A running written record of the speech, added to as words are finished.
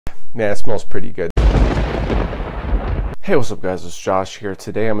man, it smells pretty good. Hey, what's up guys, it's Josh here.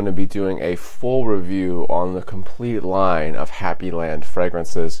 Today I'm going to be doing a full review on the complete line of Happyland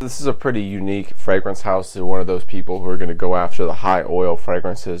fragrances. This is a pretty unique fragrance house. They're one of those people who are going to go after the high oil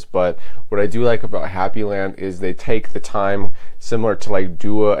fragrances, but what I do like about Happyland is they take the time, similar to like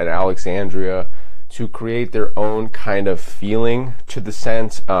Dua and Alexandria, to create their own kind of feeling to the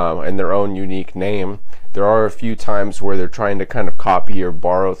scent and their own unique name. There are a few times where they're trying to kind of copy or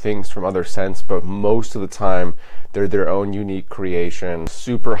borrow things from other scents, but most of the time they're their own unique creation.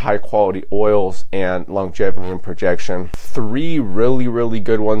 Super high quality oils and longevity and projection. 3 really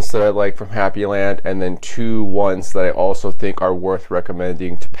good ones that I like from Happyland, and then 2 ones that I also think are worth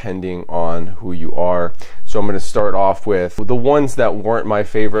recommending depending on who you are. So I'm going to start off with the ones that weren't my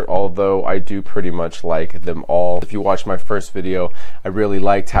favorite, although I do pretty much like them all. If you watched my first video, I really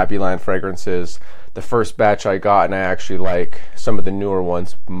liked Happyland fragrances. The first batch I got, and I actually like some of the newer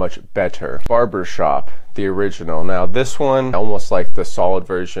ones much better. Barbershop, the original. Now this one, almost like the solid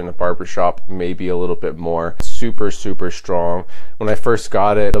version of Barbershop, maybe a little bit more. Super strong. When I first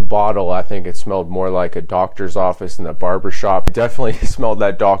got it, the bottle, I think it smelled more like a doctor's office than a barbershop. It definitely smelled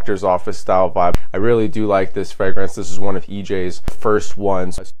that doctor's office style vibe. I really do like this fragrance. This is one of EJ's first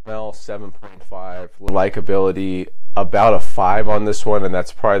ones. I smell 7.5. Likability, about a 5 on this one, and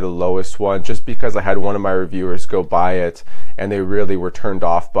that's probably the lowest one, just because I had one of my reviewers go buy it and they really were turned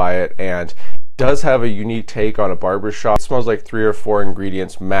off by it. And it does have a unique take on a barbershop. It smells like 3 or 4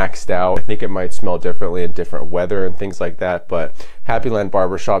 ingredients maxed out. I think it might smell differently in different weather and things like that, but Happyland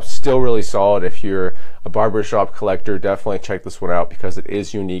Barbershop still really solid. If you're a barbershop collector, definitely check this one out because it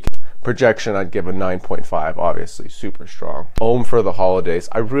is unique. Projection, I'd give a 9.5, obviously super strong. Home for the holidays.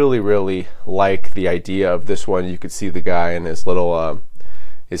 I really like the idea of this one. You could see the guy in his little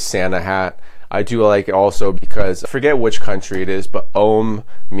his Santa hat. I do like it also because I forget which country it is, but Om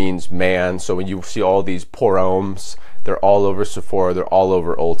means man. So when you see all these pour hommes, they're all over Sephora, they're all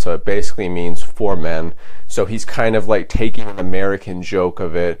over Ulta. It basically means for men. So he's kind of like taking an American joke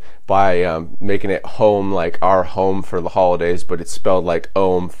of it by making it home, like our home for the holidays, but it's spelled like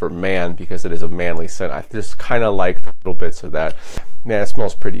Om for man because it is a manly scent. I just kind of like the little bits of that. Man, it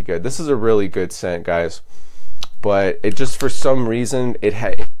smells pretty good. This is a really good scent, guys. But it just, for some reason, it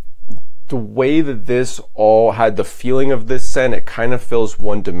had the way that this all had the feeling of this scent, it kind of feels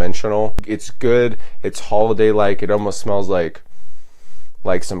one-dimensional. It's good, it's holiday-like, it almost smells like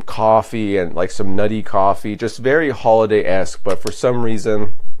some coffee and like some nutty coffee, just very holiday-esque, but for some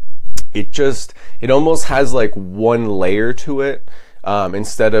reason it almost has like one layer to it,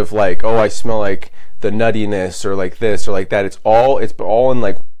 instead of like, oh, I smell like the nuttiness or like this or like that. It's all in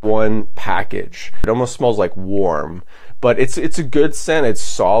like one package. It almost smells like warm. But it's a good scent, it's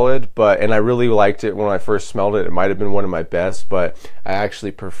solid, and I really liked it when I first smelled it. It might have been one of my best, but I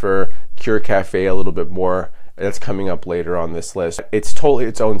actually prefer Cure Cafe a little bit more. That's coming up later on this list. It's totally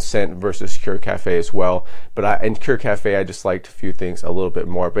its own scent versus Cure Cafe as well, but in Cure Cafe I just liked a few things a little bit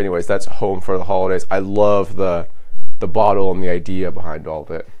more. But anyways, that's Home for the Holidays. I love the bottle and the idea behind all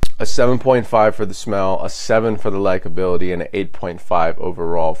of it. A 7.5 for the smell, a 7 for the likability, and an 8.5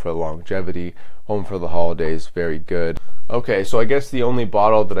 overall for the longevity. Home for the Holidays, very good. Okay, so I guess the only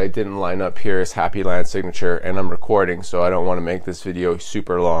bottle that I didn't line up here is Happyland Signature, and I'm recording, so I don't want to make this video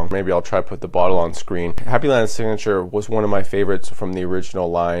super long. Maybe I'll try to put the bottle on screen. Happyland Signature was one of my favorites from the original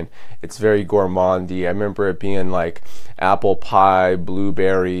line. It's very gourmandy. I remember it being like apple pie,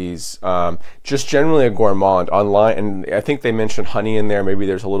 blueberries, just generally a gourmand. Online, and I think they mentioned honey in there. Maybe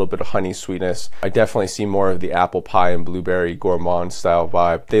there's a little bit of honey sweetness. I definitely see more of the apple pie and blueberry gourmand style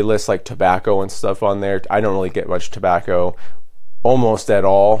vibe. They list like tobacco and stuff on there. I don't really get much tobacco almost at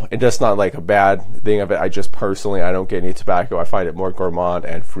all. It's just not like a bad thing of it. I just personally, I don't get any tobacco. I find it more gourmand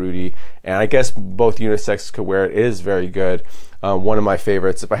and fruity, and I guess both unisex could wear it. It is very good. One of my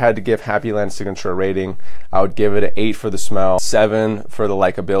favorites. If I had to give Happyland Signature a rating, I would give it an 8 for the smell, 7 for the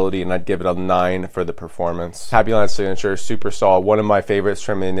likability, and I'd give it a 9 for the performance. Happyland Signature, super solid. One of my favorites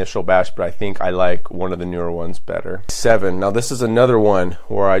from the initial batch, but I think I like one of the newer ones better. 7. Now this is another one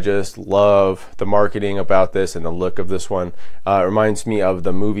where I just love the marketing about this and the look of this one. It reminds me of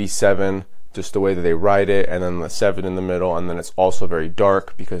the movie 7. Just the way that they write it, and then the 7 in the middle, and then it's also very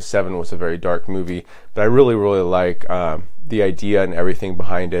dark because 7 was a very dark movie. But I really like the idea and everything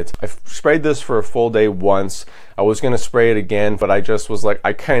behind it. I sprayed this for a full day once. I was gonna spray it again, but I just was like,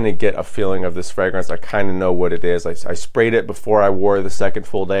 I kind of get a feeling of this fragrance. I kind of know what it is. I sprayed it before I wore the second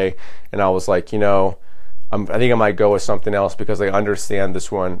full day, and I was like, you know, I think I might go with something else because I understand this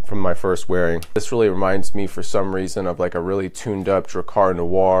one from my first wearing. This really reminds me for some reason of like a really tuned up Drakkar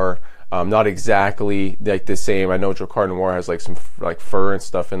Noir, Not exactly like the same. I know Drakkar Noir has like some like fur and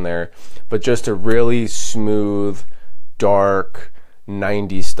stuff in there, but just a really smooth, dark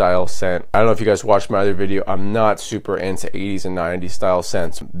 90s style scent. I don't know if you guys watched my other video. I'm not super into 80s and 90s style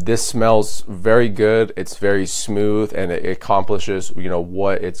scents. This smells very good. It's very smooth, and it accomplishes, you know,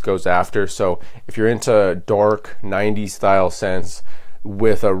 what it goes after. So if you're into dark 90s style scents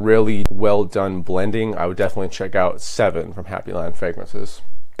with a really well done blending, I would definitely check out 7 from Happyland Fragrances.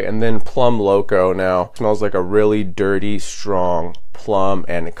 And then Plum Loco now smells like a really dirty, strong plum,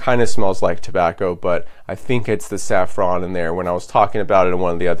 and it kind of smells like tobacco, but I think it's the saffron in there. When I was talking about it in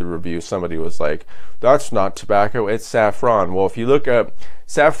one of the other reviews, somebody was like, that's not tobacco, it's saffron. Well, if you look at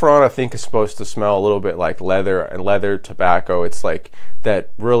saffron, I think is supposed to smell a little bit like leather, and leather tobacco, it's like that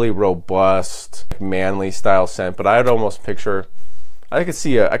really robust, manly style scent. But I'd almost picture, I could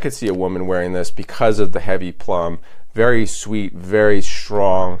see a woman wearing this because of the heavy plum. Very sweet, very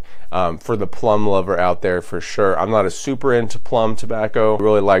strong, for the plum lover out there for sure. I'm not a super into plum tobacco.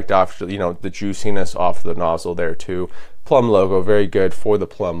 Really liked off, you know, the juiciness off the nozzle there too. Plum Loco, very good for the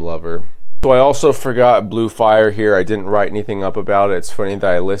plum lover. So I also forgot Blue Fire here. I didn't write anything up about it. It's funny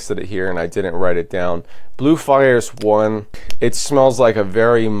that I listed it here and I didn't write it down. Blue Fire's one. It smells like a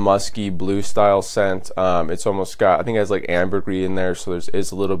very musky blue style scent. It's almost got, I think it has like ambergris in there, so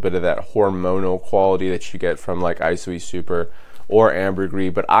there's a little bit of that hormonal quality that you get from like Isoe Super or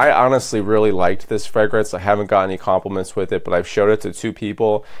ambergris. But I honestly really liked this fragrance. I haven't got any compliments with it, but I've showed it to 2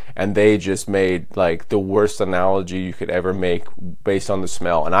 people and they just made like the worst analogy you could ever make based on the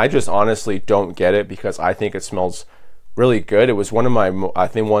smell. And I just honestly don't get it, because I think it smells really good. It was one of my, I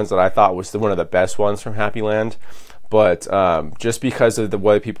think, ones that I thought was one of the best ones from Happyland. But just because of the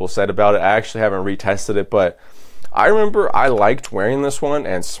way people said about it, I actually haven't retested it, but I remember I liked wearing this one,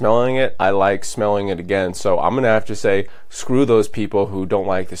 and smelling it, I like smelling it again. So I'm gonna have to say, screw those people who don't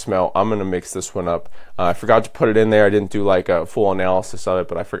like the smell. I'm gonna mix this one up. I forgot to put it in there. I didn't do like a full analysis of it,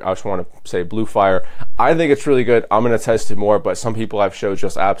 but I just want to say Blue Fire. I think it's really good. I'm gonna test it more, but some people I've showed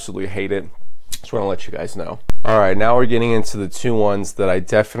just absolutely hate it. Just want to let you guys know. All right, now we're getting into the 2 ones that I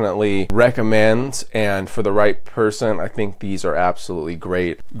definitely recommend, and for the right person, I think these are absolutely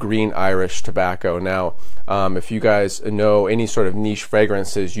great. Green Irish Tobacco. Now, if you guys know any sort of niche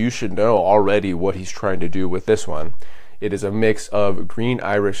fragrances, you should know already what he's trying to do with this one. It is a mix of Green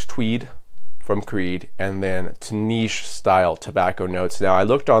Irish Tweed from Creed and then niche style tobacco notes. Now I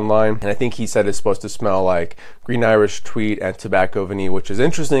looked online and I think he said it's supposed to smell like Green Irish Tweed and Tobacco Vanille, which is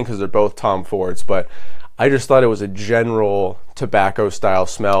interesting because they're both Tom Fords, but I just thought it was a general tobacco style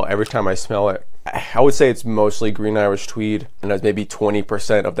smell. Every time I smell it, I would say it's mostly Green Irish Tweed, and there's maybe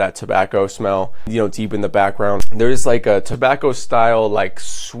 20% of that tobacco smell, you know, deep in the background. There's like a tobacco style, like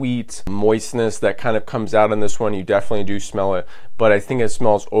sweet moistness that kind of comes out in this one. You definitely do smell it, but I think it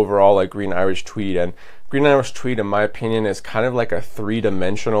smells overall like Green Irish Tweed. And Green Irish Tweed, in my opinion, is kind of like a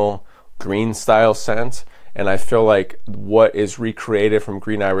 3-dimensional green style scent. And I feel like what is recreated from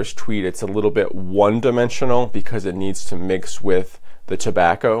Green Irish Tweed, it's a little bit 1-dimensional because it needs to mix with the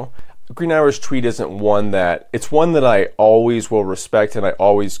tobacco. Green Irish Tweed isn't one that, it's one that I always will respect and I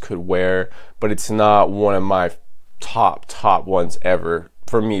always could wear, but it's not one of my top ones ever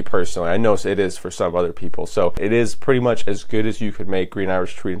for me personally. I know it is for some other people. So it is pretty much as good as you could make Green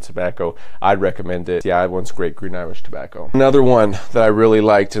Irish Tweed and Tobacco. I'd recommend it. Yeah, that one's great, Green Irish Tobacco. Another one that I really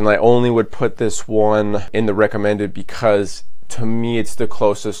liked, and I only would put this one in the recommended because to me it's the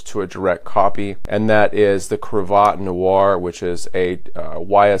closest to a direct copy, and that is the Cravat Noir, which is a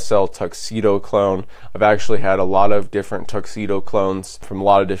YSL tuxedo clone. I've actually had a lot of different tuxedo clones from a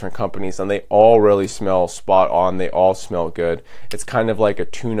lot of different companies, and they all really smell spot on. They all smell good. It's kind of like a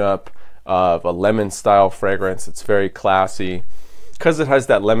tune-up of a lemon style fragrance. It's very classy. Because it has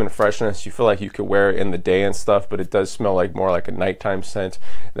that lemon freshness, you feel like you could wear it in the day and stuff, but it does smell like more like a nighttime scent.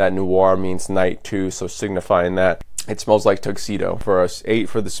 That noir means night too, so signifying that. It smells like tuxedo. For us, 8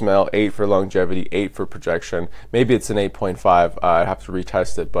 for the smell, 8 for longevity, 8 for projection. Maybe it's an 8.5. I'd have to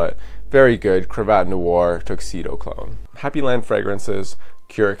retest it, but very good. Cravat Noir tuxedo clone. Happyland Fragrances,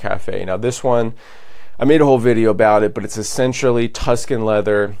 Cure Cafe. Now this one, I made a whole video about it, but it's essentially Tuscan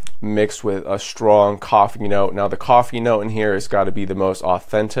leather mixed with a strong coffee note. Now the coffee note in here has got to be the most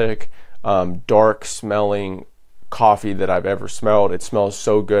authentic, dark smelling coffee that I've ever smelled. It smells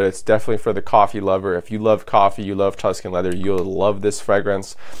so good. It's definitely for the coffee lover. If you love coffee, you love Tuscan leather, you'll love this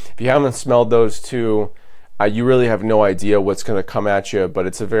fragrance. If you haven't smelled those two, you really have no idea what's going to come at you, but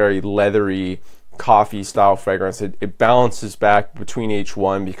it's a very leathery, coffee style fragrance. It balances back between each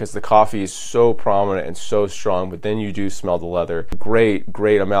one because the coffee is so prominent and so strong, but then you do smell the leather. Great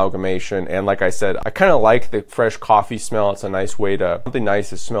amalgamation. And like I said, I kind of like the fresh coffee smell. It's a nice way to, something nice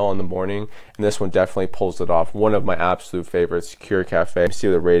to smell in the morning, and this one definitely pulls it off. One of my absolute favorites, Cure Cafe. See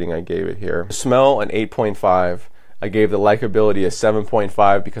the rating I gave it here. Smell, an 8.5. I gave the likability a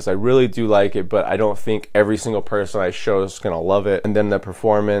 7.5 because I really do like it, but I don't think every single person I show is gonna love it. And then the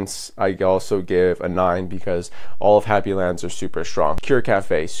performance, I also give a 9 because all of Happyland's are super strong. Cure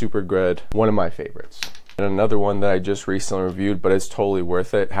Cafe, super good, one of my favorites. And another one that I just recently reviewed, but it's totally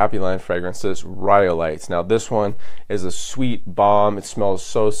worth it, Happyland Fragrances, Rhyolite. Now this one is a sweet bomb. It smells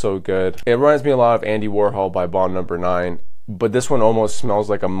so good. It reminds me a lot of Andy Warhol by Bond Number 9. But this one almost smells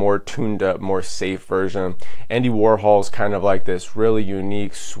like a more tuned up, more safe version. Andy Warhol's kind of like this really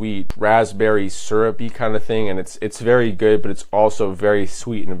unique, sweet, raspberry syrupy kind of thing, and it's very good, but it's also very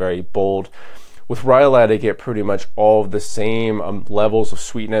sweet and very bold. With Rhyolite, I get pretty much all of the same levels of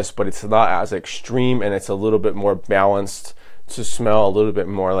sweetness, but it's not as extreme, and it's a little bit more balanced to smell, a little bit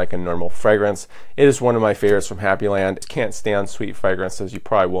more like a normal fragrance. It is one of my favorites from Happyland. Can't stand sweet fragrances, you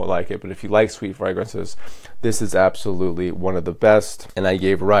probably won't like it, but if you like sweet fragrances, this is absolutely one of the best. And I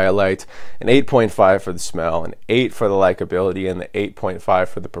gave Rhyolite an 8.5 for the smell, an 8 for the likability, and the 8.5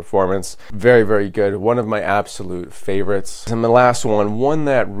 for the performance. Very good, one of my absolute favorites. And the last one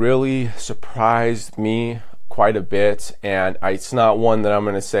that really surprised me quite a bit, and it's not one that I'm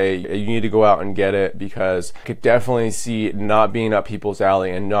going to say you need to go out and get it, because I could definitely see it not being up people's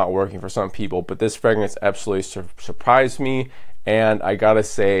alley and not working for some people, but this fragrance absolutely surprised me, and I gotta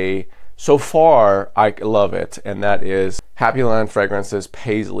say, so far I love it, and that is Happyland Fragrances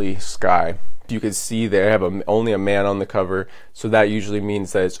Paisley Sky. You can see they have only a man on the cover, so that usually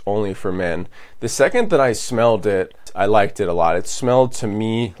means that it's only for men. The second that I smelled it, I liked it a lot. It smelled to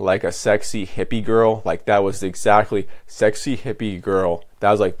me like a sexy hippie girl. Like that was exactly sexy hippie girl.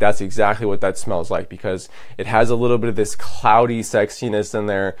 That was like, that's exactly what that smells like, because it has a little bit of this cloudy sexiness in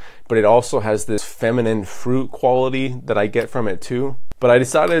there, but it also has this feminine fruit quality that I get from it too. But I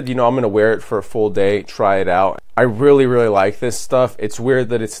decided, you know, I'm gonna wear it for a full day, try it out. I really like this stuff. It's weird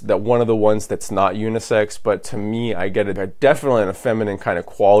that it's one of the ones that's not unisex, but to me, I get definitely a feminine kind of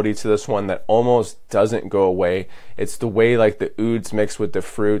quality to this one that almost doesn't go away. It's the way like the ouds mix with the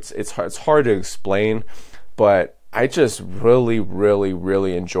fruits. It's hard to explain, but I just really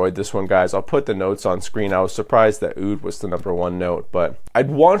enjoyed this one, guys. I'll put the notes on screen. I was surprised that oud was the #1 note, but I'd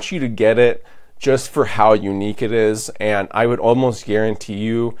want you to get it just for how unique it is, and I would almost guarantee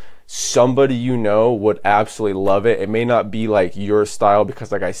you somebody you know would absolutely love it. It may not be like your style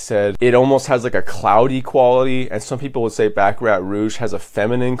because, like I said, it almost has like a cloudy quality, and some people would say Baccarat Rouge has a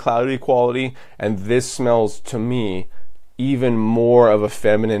feminine cloudy quality, and this smells to me even more of a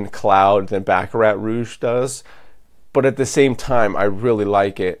feminine cloud than Baccarat Rouge does. But at the same time, I really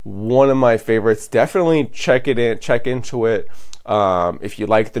like it. One of my favorites. Definitely check into it. If you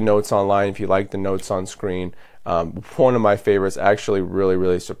like the notes online, if you like the notes on screen, one of my favorites actually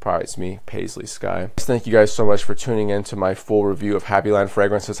really surprised me, Paisley Sky. Thank you guys so much for tuning in to my full review of Happyland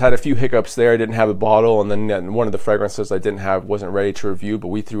Fragrances. Had a few hiccups there. I didn't have a bottle, and then one of the fragrances I wasn't ready to review, but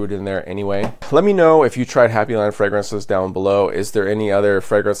we threw it in there anyway. Let me know if you tried Happyland Fragrances down below. Is there any other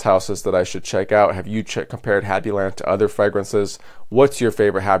fragrance houses that I should check out? Have you compared Happyland to other fragrances? What's your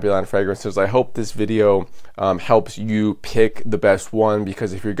favorite Happyland fragrances? I hope this video helps you pick the best one,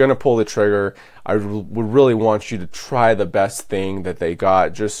 because if you're gonna pull the trigger, I would really want you to try the best thing that they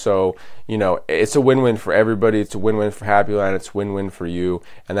got, just so you know it's a win-win for everybody. It's a win-win for Happyland, it's a win-win for you,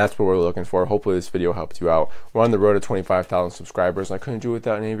 and that's what we're looking for. Hopefully this video helped you out. We're on the road to 25,000 subscribers, and I couldn't do it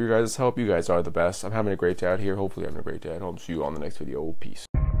without any of your guys' help. You guys are the best. I'm having a great day out here. Hopefully I'm having a great day at home. See you on the next video. Peace.